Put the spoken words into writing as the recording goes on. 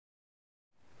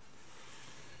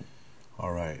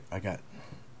right, I got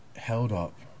held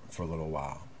up for a little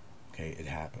while. Okay, it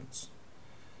happens.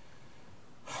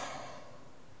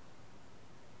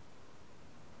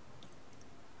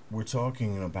 We're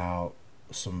talking about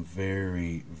some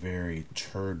very, very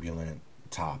turbulent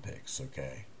topics,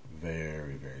 okay?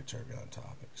 Very, very turbulent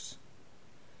topics.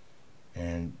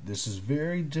 And this is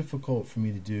very difficult for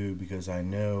me to do because I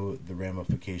know the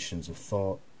ramifications of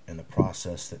thought and the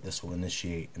process that this will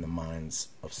initiate in the minds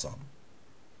of some.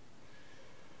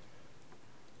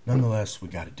 Nonetheless, we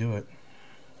got to do it.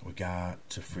 We got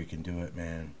to freaking do it,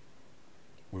 man.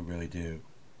 We really do.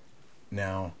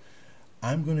 Now,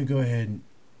 I'm going to go ahead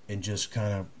and just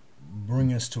kind of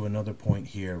bring us to another point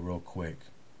here real quick.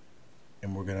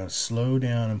 And we're going to slow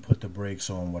down and put the brakes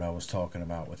on what I was talking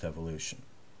about with evolution.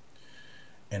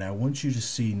 And I want you to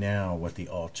see now what the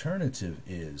alternative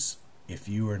is if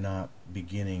you are not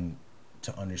beginning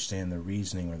to understand the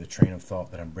reasoning or the train of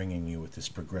thought that I'm bringing you with this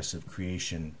progressive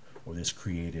creation or this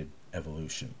created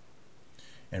evolution.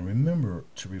 And remember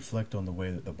to reflect on the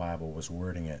way that the Bible was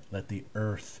wording it. Let the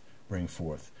earth bring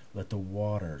forth. Let the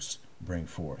waters bring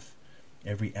forth.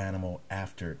 Every animal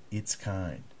after its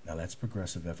kind. Now that's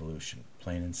progressive evolution,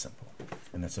 plain and simple.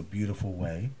 And that's a beautiful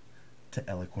way to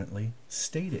eloquently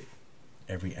state it.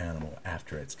 Every animal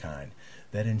after its kind.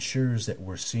 That ensures that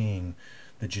we're seeing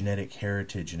the genetic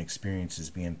heritage and experiences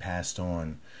being passed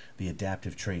on, the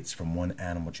adaptive traits from one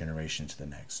animal generation to the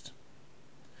next.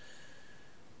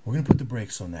 We're going to put the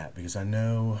brakes on that because I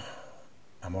know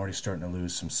I'm already starting to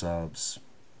lose some subs.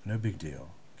 No big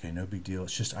deal. Okay, no big deal.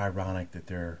 It's just ironic that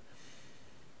they're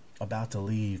about to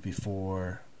leave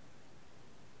before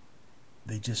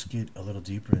they just get a little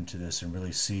deeper into this and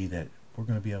really see that we're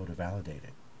going to be able to validate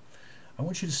it. I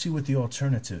want you to see what the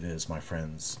alternative is, my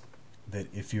friends. That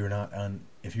if you're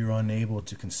unable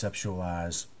to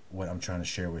conceptualize what I'm trying to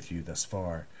share with you thus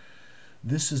far,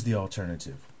 this is the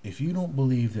alternative. If you don't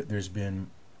believe that there's been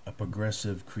a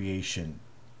progressive creation,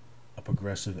 a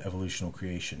progressive evolutional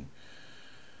creation,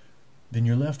 then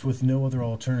you're left with no other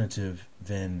alternative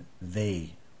than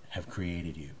they have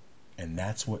created you. And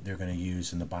that's what they're going to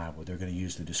use in the Bible. They're going to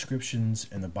use the descriptions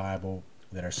in the Bible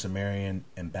that are Sumerian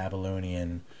and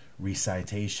Babylonian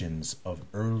recitations of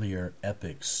earlier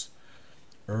epics,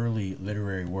 early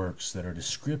literary works that are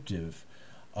descriptive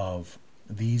of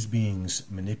these beings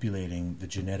manipulating the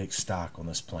genetic stock on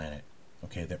this planet.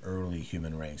 Okay, the early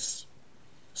human race.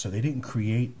 So they didn't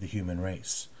create the human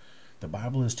race. The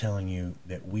Bible is telling you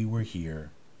that we were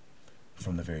here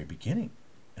from the very beginning.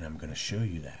 And I'm going to show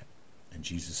you that. And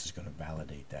Jesus is going to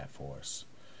validate that for us.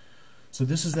 So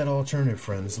this is that alternative,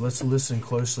 friends. Let's listen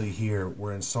closely here.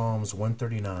 We're in Psalms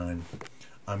 139.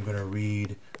 I'm going to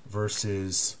read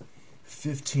verses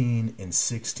 15 and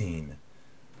 16.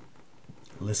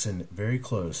 Listen very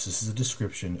close. This is a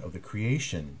description of the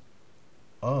creation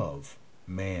of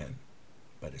man,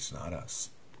 but it's not us.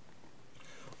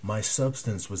 My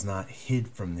substance was not hid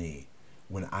from thee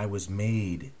when I was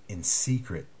made in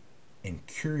secret and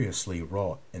curiously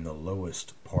wrought in the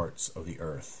lowest parts of the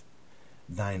earth.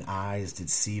 Thine eyes did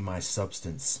see my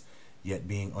substance, yet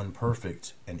being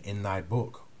unperfect, and in thy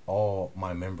book all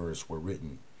my members were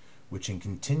written, which in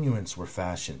continuance were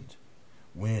fashioned,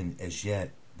 when as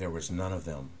yet there was none of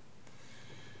them.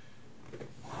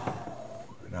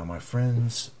 Now, my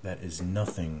friends, that is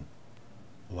nothing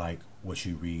like what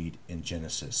you read in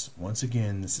Genesis. Once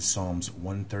again, this is Psalms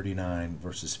 139,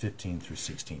 verses 15 through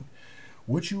 16.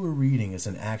 What you are reading is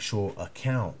an actual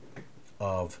account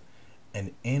of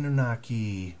an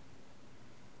Anunnaki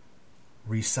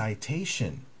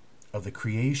recitation of the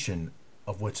creation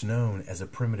of what's known as a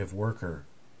primitive worker,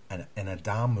 an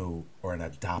Adamu or an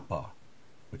Adapa,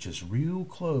 which is real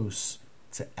close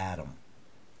to Adam.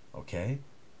 Okay?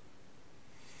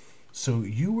 So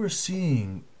you were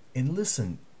seeing, and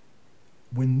listen,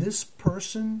 when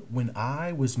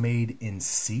I was made in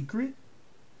secret,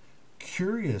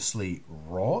 curiously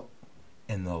wrought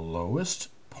in the lowest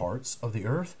parts of the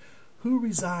earth. Who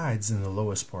resides in the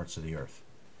lowest parts of the earth?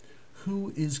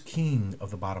 Who is king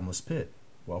of the bottomless pit?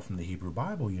 Well, from the Hebrew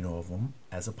Bible, you know of him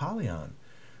as Apollyon.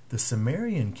 The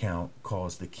Sumerian count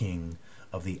calls the king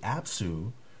of the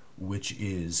Apsu, which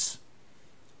is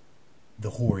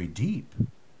the hoary deep,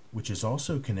 which is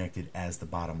also connected as the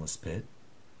bottomless pit,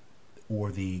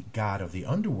 or the god of the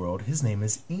underworld. His name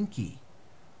is Enki,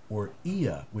 or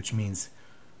Ea, which means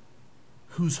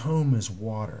whose home is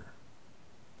water.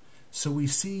 So we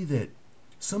see that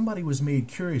somebody was made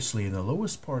curiously in the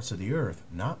lowest parts of the earth,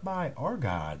 not by our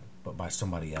God, but by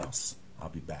somebody else. I'll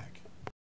be back.